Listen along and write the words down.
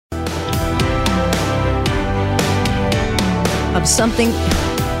of something,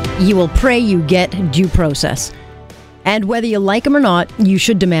 you will pray you get due process. And whether you like him or not, you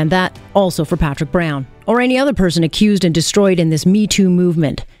should demand that also for Patrick Brown or any other person accused and destroyed in this Me Too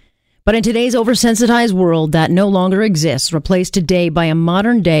movement. But in today's oversensitized world that no longer exists, replaced today by a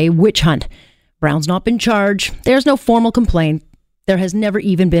modern-day witch hunt, Brown's not been charged. There's no formal complaint. There has never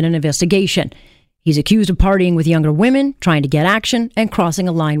even been an investigation. He's accused of partying with younger women, trying to get action, and crossing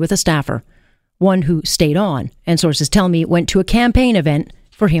a line with a staffer. One who stayed on, and sources tell me went to a campaign event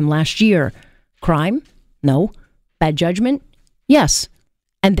for him last year. Crime? No. Bad judgment? Yes.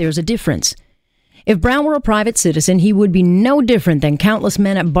 And there's a difference. If Brown were a private citizen, he would be no different than countless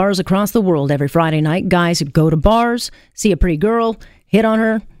men at bars across the world every Friday night. Guys who go to bars, see a pretty girl, hit on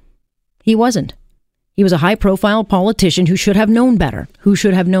her. He wasn't. He was a high-profile politician who should have known better, who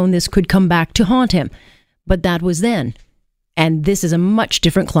should have known this could come back to haunt him. But that was then. And this is a much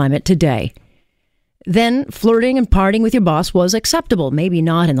different climate today. Then flirting and partying with your boss was acceptable. Maybe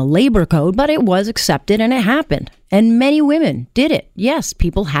not in the labor code, but it was accepted and it happened. And many women did it. Yes,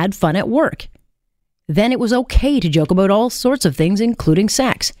 people had fun at work. Then it was okay to joke about all sorts of things, including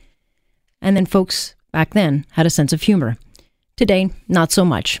sex. And then folks back then had a sense of humor. Today, not so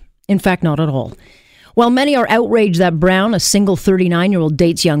much. In fact, not at all. While many are outraged that Brown, a single 39-year-old,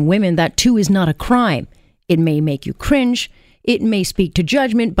 dates young women, that too is not a crime. It may make you cringe. It may speak to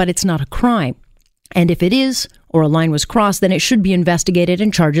judgment, but it's not a crime. And if it is, or a line was crossed, then it should be investigated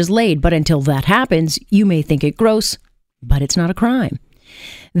and charges laid. But until that happens, you may think it gross, but it's not a crime.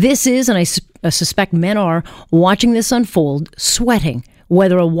 This is, and I suspect men are, watching this unfold, sweating,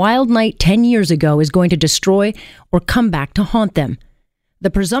 whether a wild night 10 years ago is going to destroy or come back to haunt them. The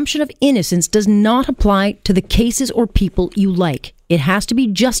presumption of innocence does not apply to the cases or people you like. It has to be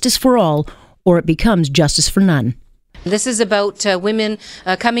justice for all, or it becomes justice for none. This is about women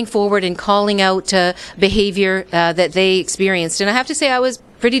coming forward and calling out behavior that they experienced. And I have to say I was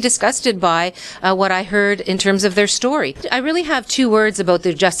pretty disgusted by what I heard in terms of their story. I really have two words about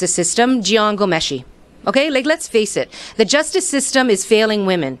the justice system: Jian Ghomeshi. Okay, let's face it. The justice system is failing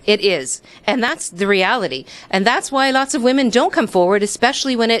women. It is. And that's the reality. And that's why lots of women don't come forward,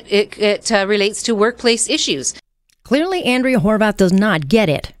 especially when it relates to workplace issues. Clearly, Andrea Horwath does not get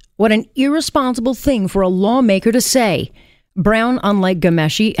it. What an irresponsible thing for a lawmaker to say. Brown, unlike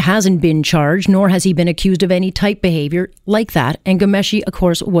Ghomeshi, hasn't been charged, nor has he been accused of any type behavior like that. And Ghomeshi, of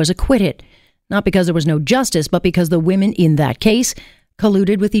course, was acquitted. Not because there was no justice, but because the women in that case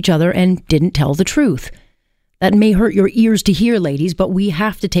colluded with each other and didn't tell the truth. That may hurt your ears to hear, ladies, but we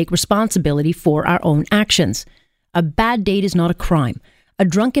have to take responsibility for our own actions. A bad date is not a crime. A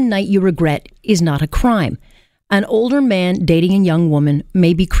drunken night you regret is not a crime. An older man dating a young woman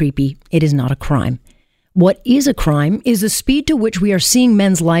may be creepy. It is not a crime. What is a crime is the speed to which we are seeing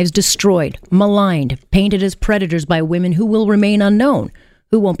men's lives destroyed, maligned, painted as predators by women who will remain unknown,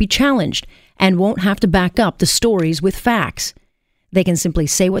 who won't be challenged, and won't have to back up the stories with facts. They can simply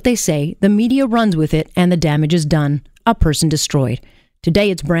say what they say, the media runs with it, and the damage is done. A person destroyed.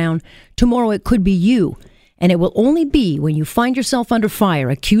 Today it's Brown. Tomorrow it could be you. And it will only be when you find yourself under fire,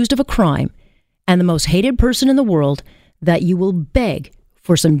 accused of a crime, and the most hated person in the world, that you will beg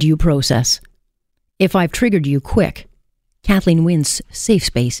for some due process. If I've triggered you, quick. Kathleen Wynne's safe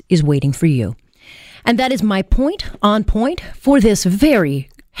space is waiting for you. And that is my point on point for this very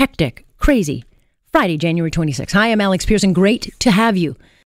hectic, crazy Friday, January 26th. Hi, I'm Alex Pearson. Great to have you.